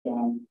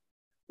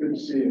Good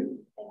to see you.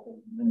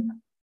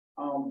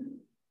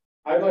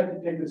 I'd like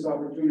to take this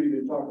opportunity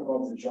to talk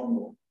about the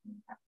jungle.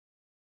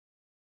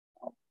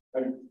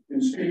 I've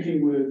been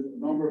speaking with a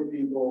number of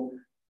people,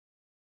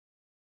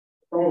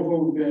 some of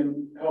whom have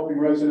been helping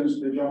residents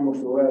of the jungle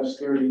for the last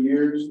 30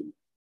 years.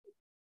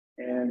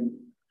 And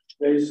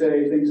they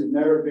say things have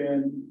never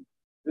been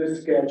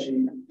this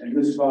sketchy and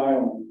this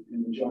violent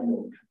in the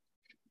jungle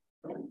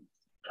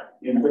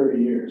in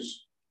 30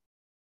 years.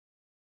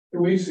 2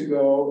 weeks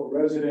ago, a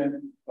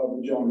resident of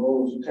the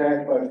jungle was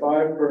attacked by 5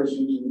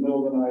 persons in the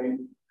middle of the night,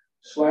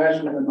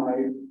 slashed with a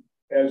knife,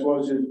 as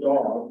was his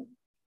dog.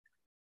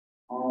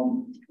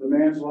 The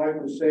man's life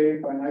was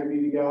saved by an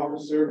IPD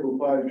officer who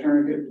applied a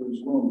tourniquet to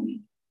his wound.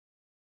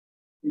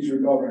 He's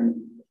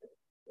recovering.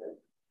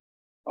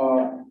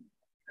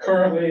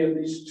 Currently, at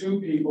least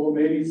 2 people,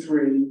 maybe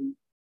 3,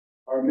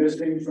 are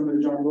missing from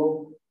the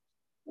jungle.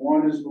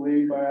 1 is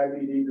believed by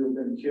IPD to have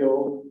been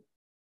killed.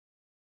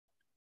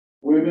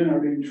 Women are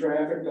being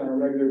trafficked on a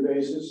regular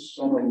basis.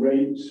 Some are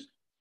raped.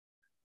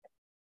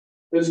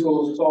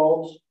 Physical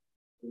assaults,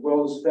 as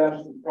well as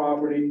thefts of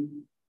property,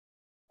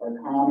 are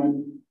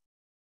common.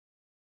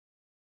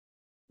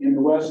 In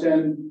the West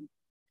End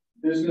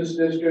Business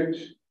District,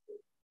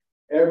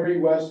 every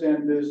West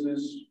End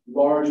business,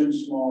 large and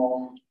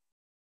small,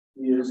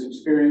 is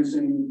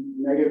experiencing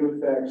negative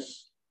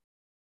effects,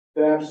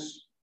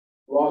 thefts,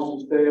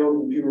 loss of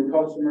sales, and fewer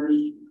customers.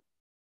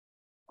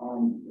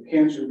 The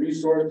Cancer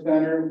Resource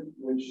Center,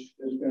 which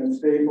has been a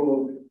staple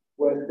of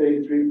West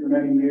State Street for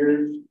many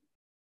years,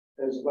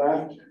 has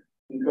left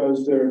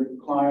because their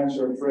clients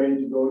are afraid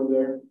to go to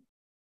their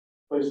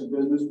place of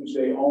business, which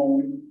they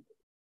own,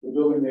 the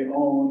building they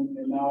own,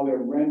 and now they're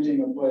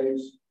renting a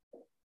place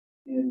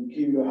in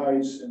Kiva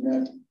Heights, and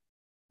that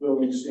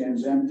building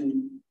stands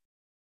empty.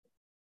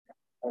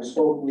 I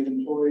spoke with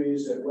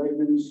employees at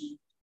Wegmans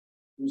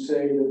who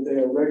say that they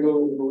are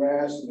regularly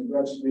harassed and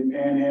aggressively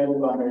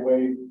panhandled on their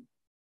way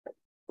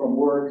from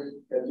work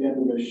at the end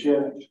of their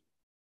shift.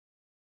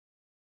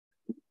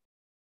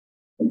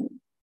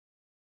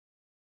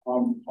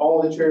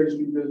 All the Cherry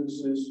Street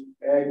businesses,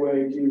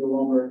 Agway, Kiva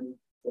Lumber,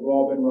 have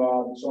all been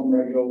robbed, some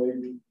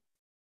regularly.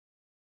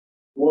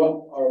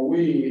 What are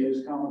we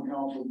as Common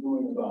Council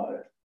doing about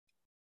it?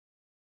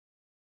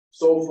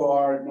 So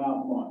far,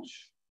 not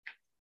much.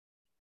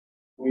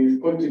 We've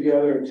put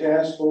together a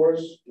task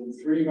force with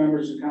 3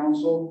 members of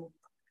council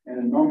and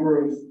a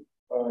number of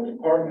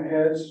department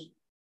heads.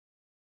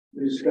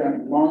 We've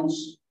spent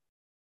months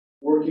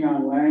working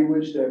on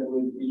language that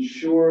would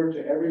ensure to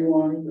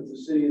everyone that the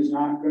city is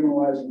not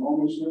criminalizing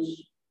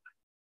homelessness.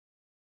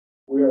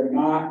 We are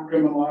not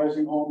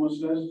criminalizing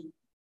homelessness.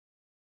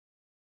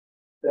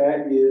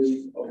 That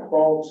is a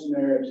false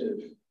narrative.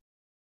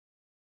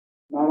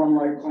 Not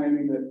unlike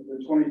claiming that the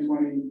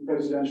 2020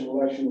 presidential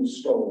election was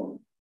stolen.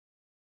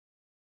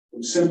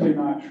 It's simply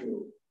not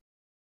true.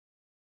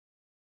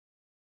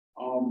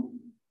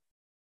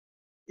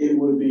 It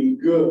would be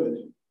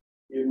good,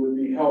 it would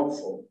be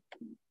helpful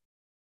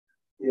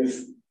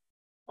if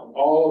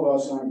all of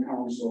us on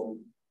council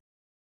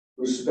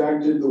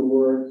respected the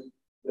work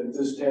that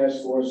this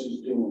task force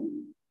is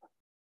doing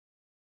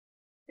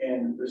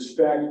and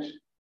respect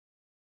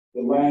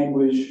the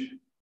language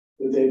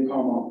that they've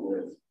come up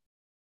with.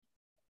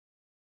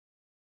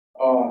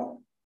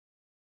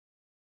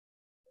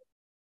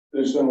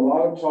 There's been a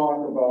lot of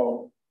talk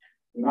about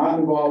not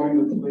involving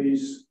the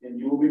police in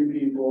moving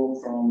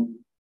people from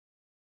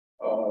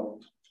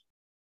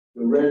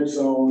the red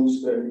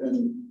zones that have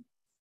been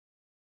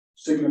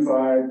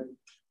signified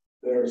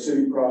that are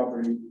city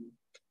property.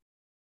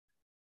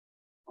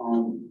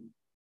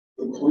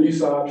 The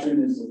police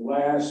option is the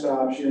last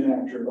option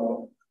after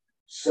about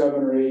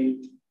 7 or 8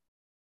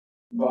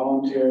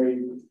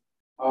 voluntary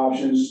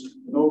options.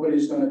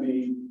 Nobody's going to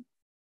be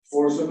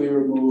forcibly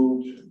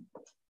removed.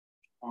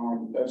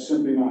 That's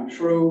simply not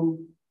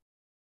true.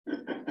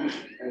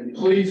 And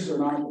police are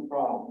not the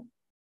problem.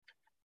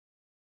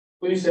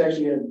 Police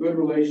actually have good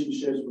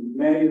relationships with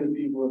many of the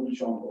people in the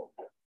jungle.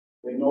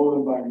 They know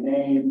them by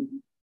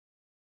name.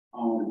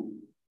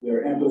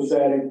 They're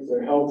empathetic.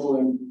 They're helpful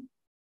in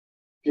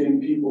getting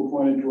people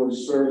pointed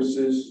towards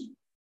services.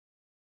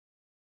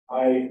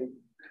 I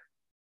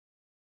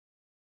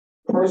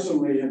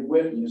personally have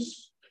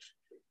witnessed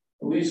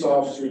police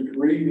officers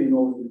grieving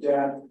over the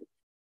death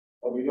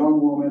of a young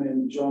woman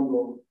in the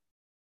jungle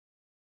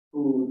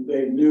who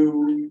they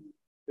knew.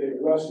 They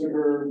arrested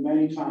her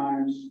many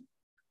times,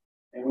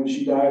 and when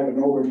she died of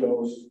an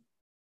overdose,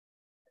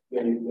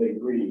 they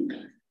grieved.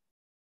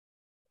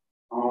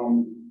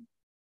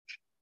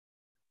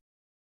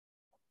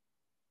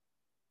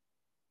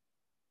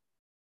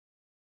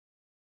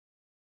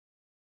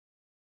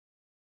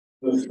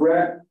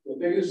 The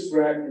biggest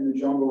threat in the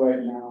jungle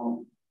right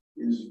now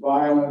is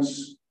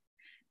violence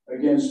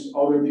against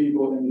other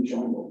people in the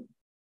jungle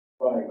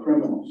by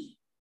criminals.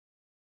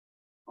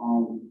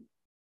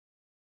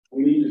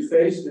 We need to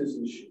face this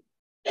issue.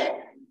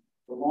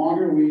 The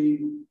longer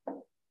we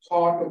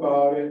talk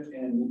about it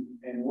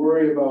and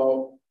worry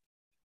about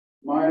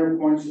minor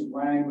points of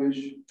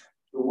language,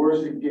 the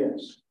worse it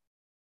gets.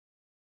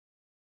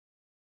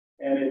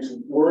 and it's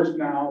worse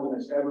now than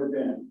it's ever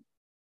been.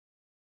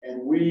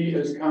 And we,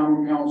 as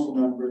common council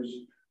members,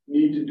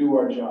 need to do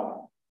our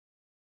job.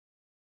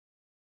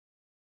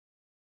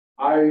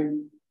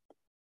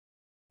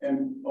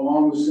 And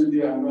along with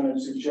Cynthia, I'm going to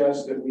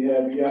suggest that we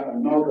have yet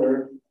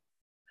another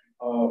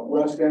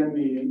West End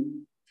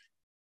meeting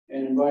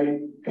and invite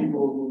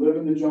people who live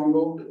in the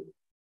jungle,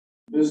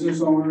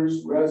 business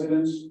owners,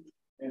 residents,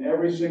 and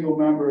every single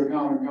member of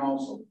common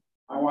council.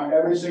 I want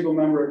every single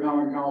member of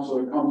common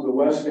council to come to the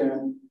West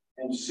End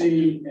and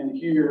see and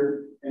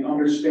hear and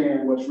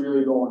understand what's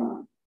really going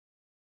on.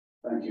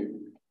 Thank you.